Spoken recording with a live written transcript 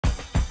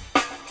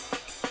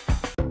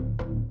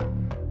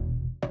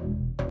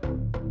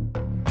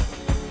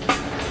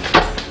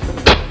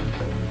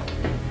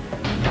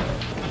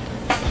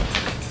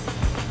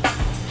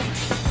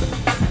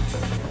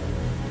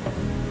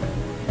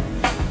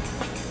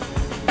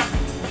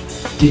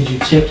Did you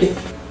check it?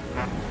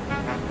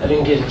 I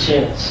didn't get a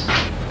chance.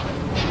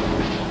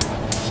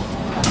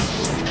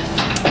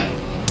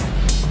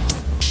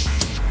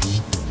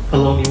 How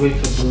long you wait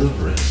for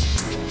delivery?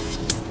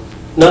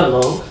 Not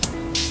long.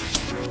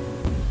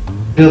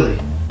 Billy,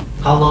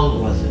 how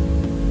long was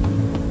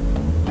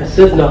it? I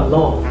said not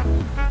long.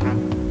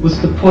 What's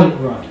the point,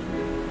 Rocky?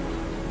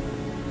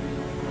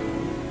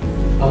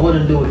 I want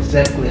to know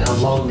exactly how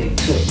long they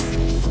took,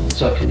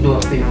 so I can know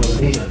if they were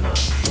late or not.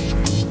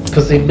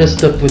 Because they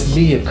messed up with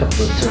me a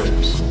couple of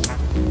times.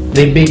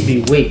 They made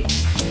me wait.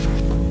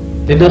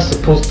 They're not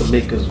supposed to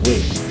make us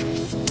wait.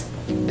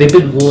 They've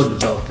been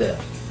warned about that.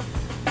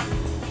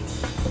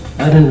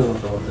 I didn't know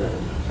about that.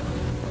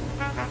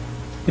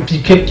 If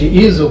you kept your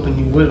ears open,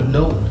 you would have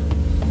known.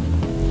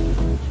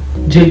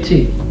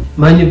 JT,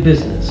 mind your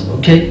business,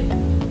 okay?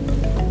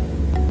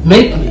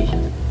 Make me.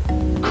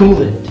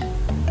 Cool it.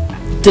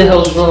 What the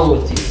hell's wrong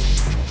with you?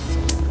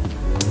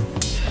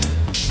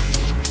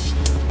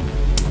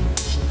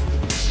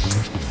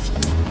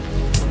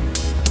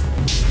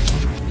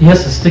 He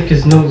has to stick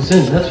his nose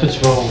in, that's what's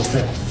wrong with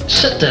that.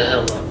 Shut the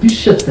hell up. You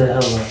shut the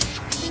hell up.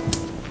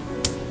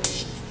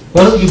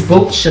 Why don't you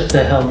both shut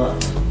the hell up?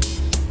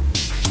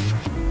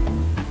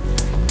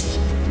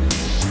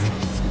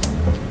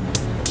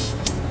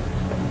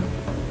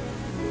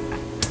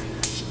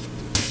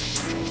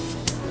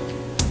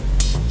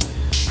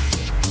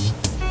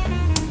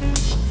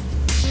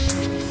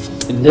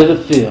 It never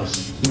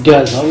fails. You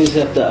guys always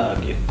have to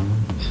argue.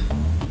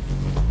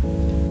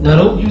 Now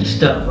don't you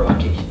stop,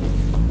 Rocky.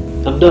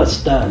 I'm not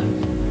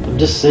starting. I'm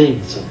just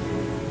saying something.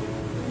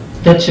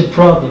 That's your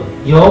problem.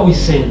 You're always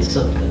saying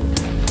something.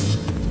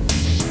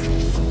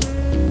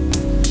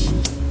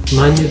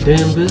 Mind your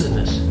damn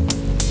business.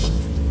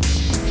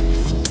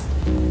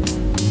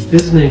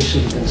 His name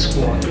should have been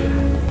Squawker.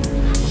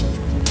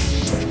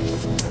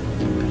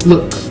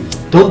 Look,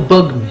 don't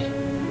bug me.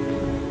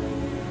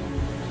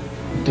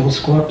 Don't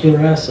squawk your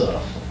ass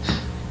off.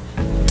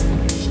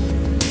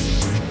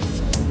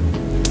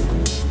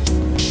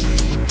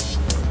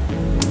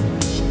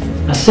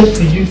 I said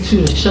for you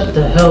two to shut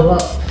the hell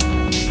up.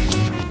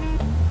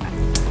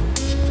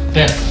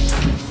 Becca,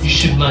 you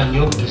should mind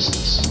your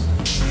business.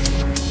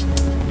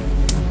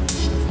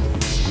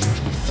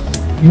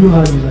 You know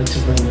how you like to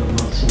run your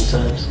mouth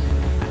sometimes.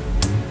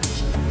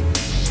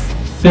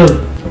 Billy,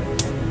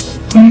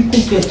 who do you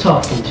think you're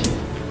talking to?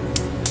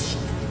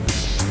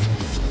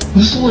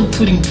 Who's the one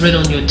putting bread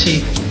on your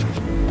table?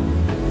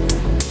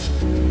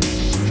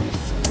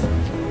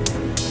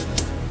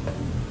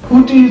 Who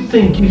do you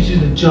think gives you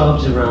the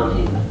jobs around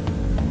here?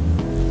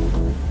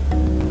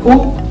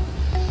 Who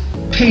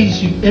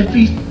pays you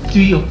every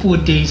 3 or 4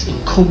 days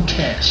in cold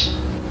cash?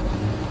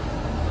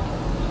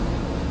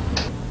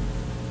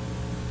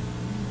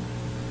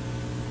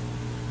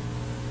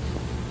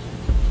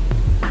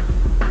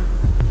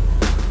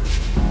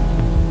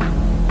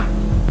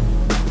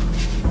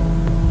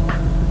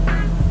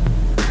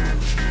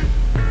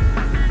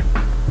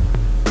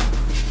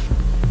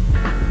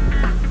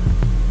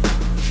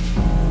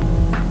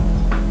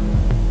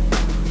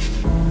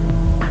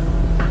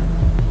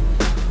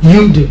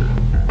 You do.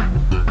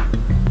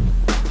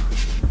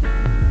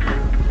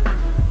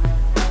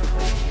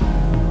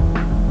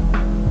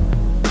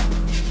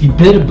 You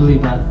better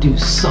believe I do,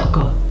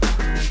 sucker.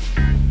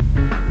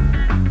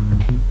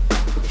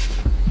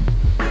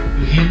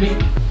 You hear me?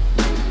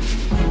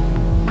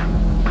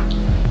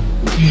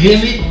 You hear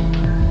me?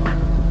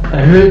 I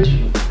heard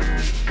you.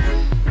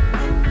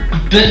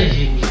 You better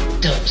hear me,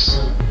 you dumb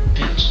son of a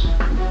bitch.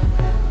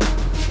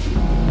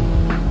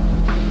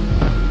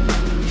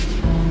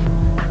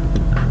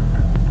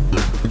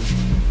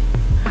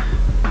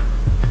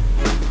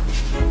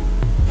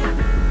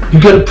 You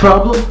got a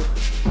problem?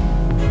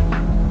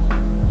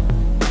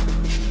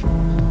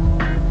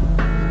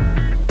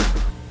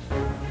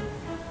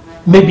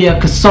 Maybe I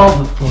could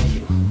solve it for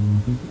you.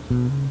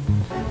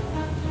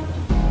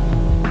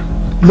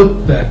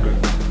 Look, Backer,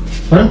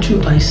 why don't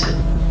you ice it?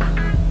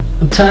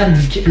 I'm tired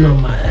of you getting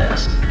on my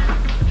ass.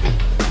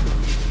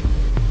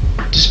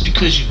 Just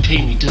because you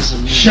pay me doesn't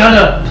mean... Shut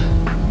up!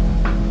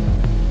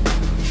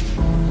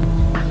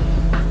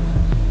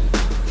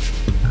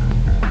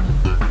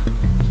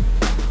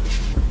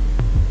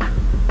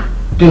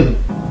 Billy,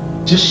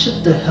 just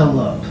shut the hell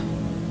up.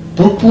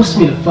 Don't force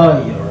me to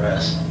fire your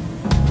ass.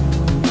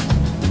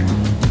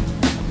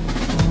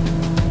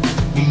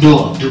 You know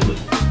I'll do it.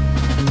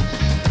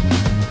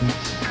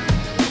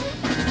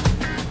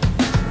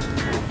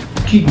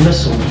 Keep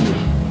messing with me.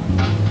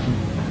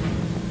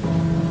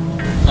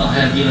 I'll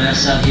have your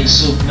ass out here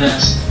so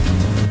fast.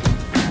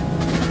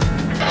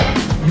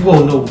 You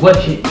won't know what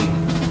hit you.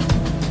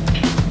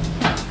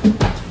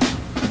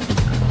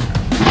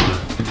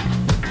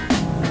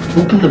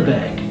 Open the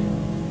bag.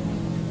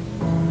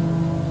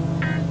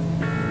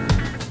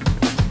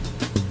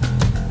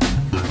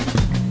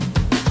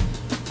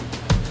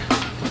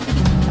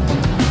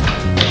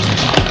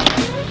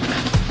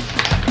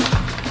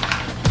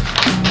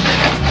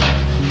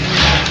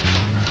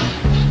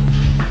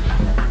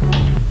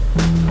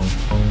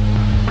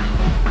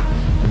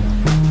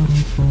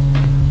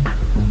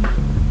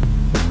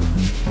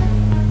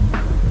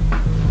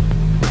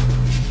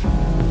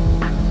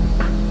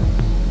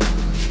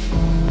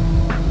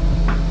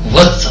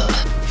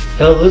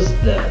 hell is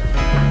that?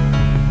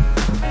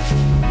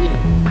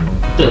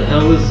 What the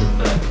hell is it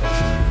back?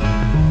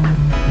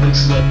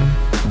 Looks like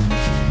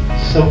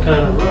some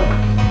kind of rock.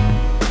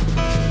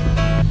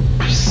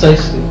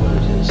 Precisely what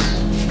it is.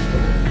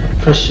 A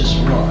precious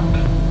rock.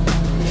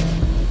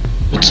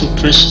 What's so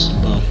precious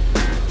about it?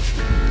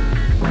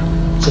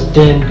 It's a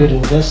damn good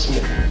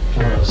investment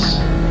for us.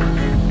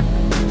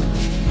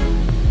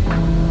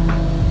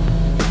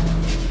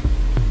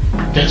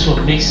 That's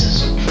what makes it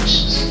so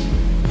precious.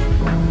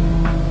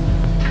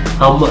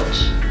 How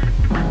much?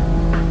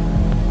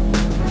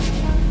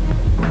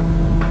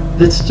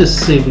 Let's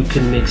just say we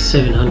can make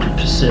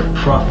 700%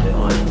 profit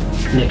on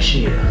it next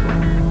year.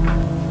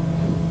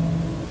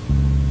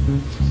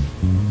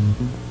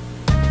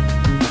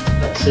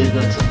 I'd say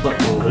that's a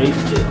fucking great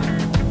deal.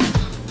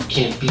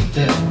 Can't beat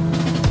that.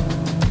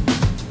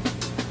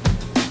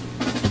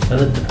 I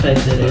like the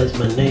fact that it has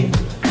my name.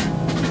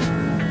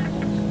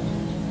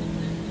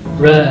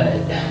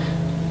 Right.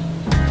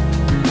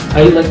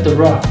 How you like the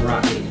rock,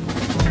 Rocky?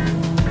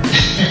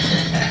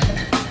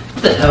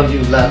 What the hell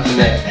you laughing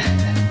at?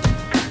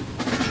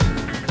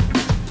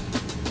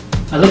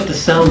 I like the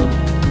sound of it.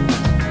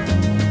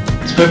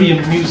 It's very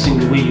amusing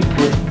the way you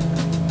put it.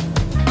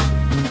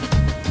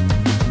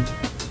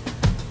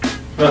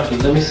 Rocky,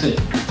 let me see.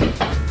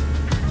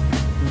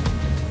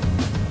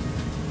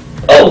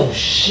 Oh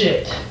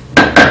shit!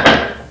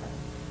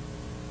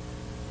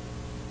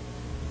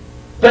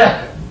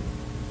 Back!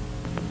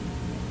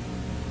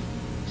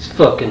 He's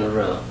fucking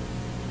around.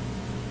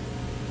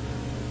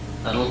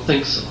 I don't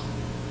think so.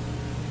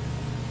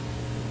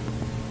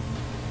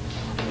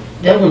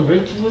 That went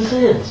right through his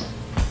hands.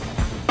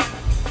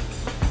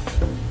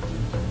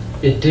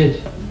 It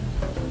did.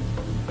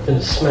 Then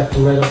it smacked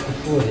him right off the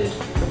forehead.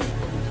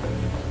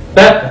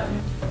 Back!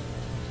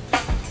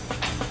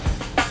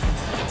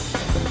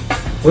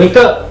 Wake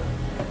up!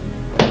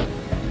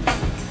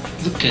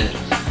 Look at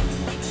him.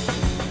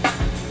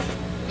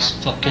 He's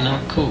fucking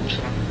out cold.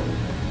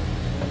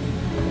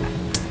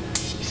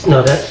 He's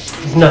not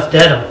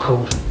that out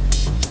cold.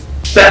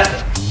 Back!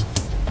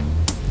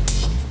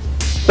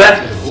 Back!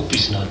 I hope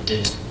he's not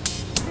dead.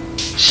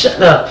 Shut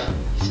up!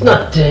 He's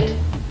not dead.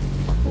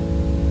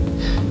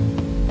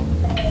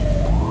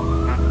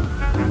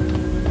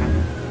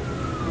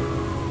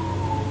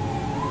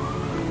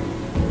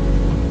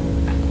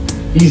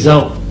 He's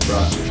out, bro.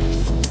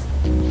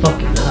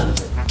 Fucking out of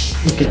it.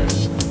 Look at him.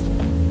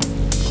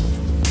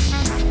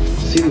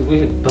 See the way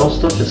it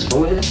bounced off his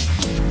forehead?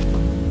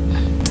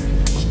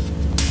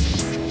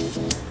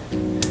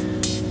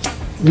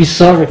 We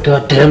saw it,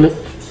 goddammit.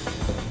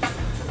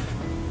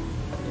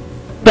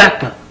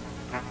 Back up.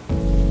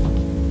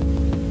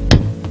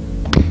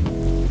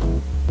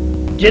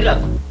 Get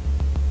up.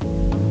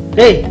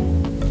 Hey.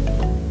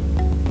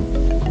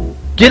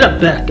 Get up,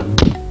 back up.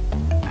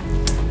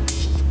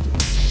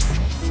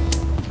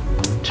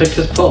 Check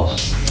his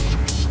pulse.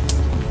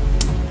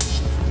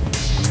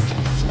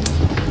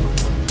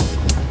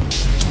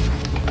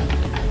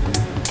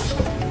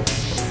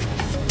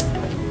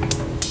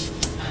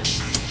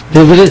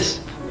 There it is.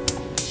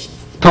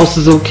 Pulse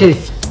is okay.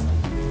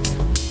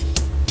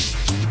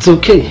 It's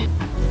okay.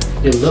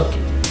 You're lucky.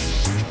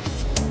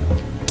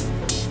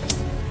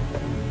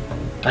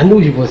 I knew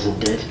he wasn't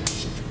dead.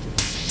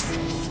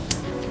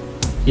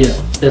 Yeah,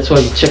 that's why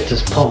you checked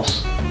his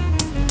pulse.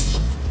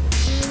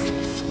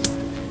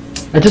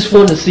 I just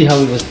wanted to see how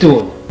he was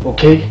doing,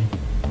 okay?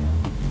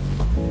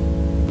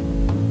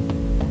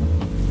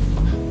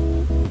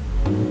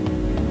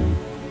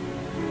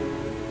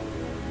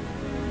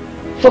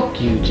 Fuck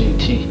you,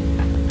 JT.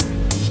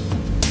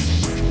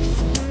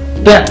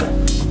 Back up.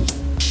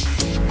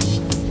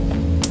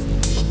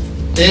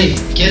 Hey,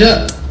 get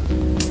up.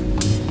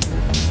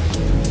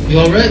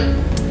 You alright?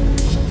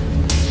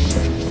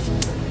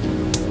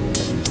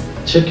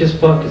 Check his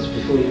pockets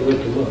before you wake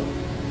him up.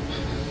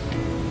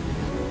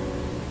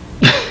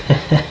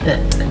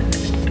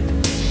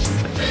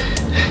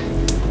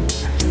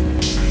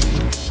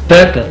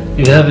 Becca,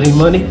 you have any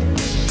money?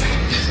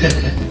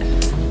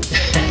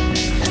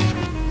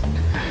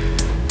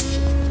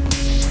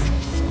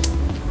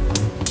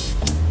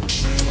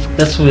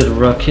 That's where the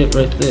rock hit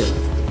right there.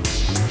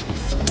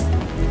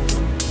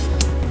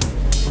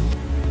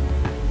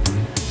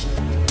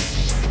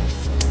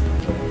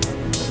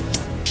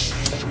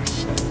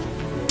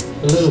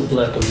 A little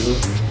black and blue.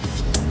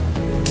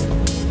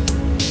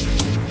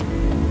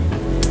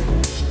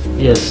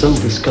 Yeah, some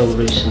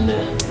discoloration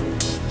there.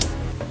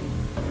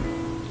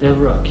 That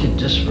rock hit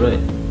just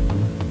right.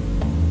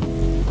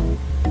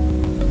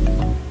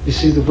 You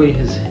see the way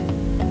his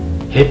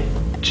hip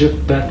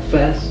jerked back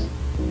fast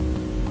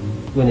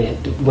when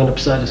it went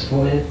upside his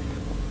forehead?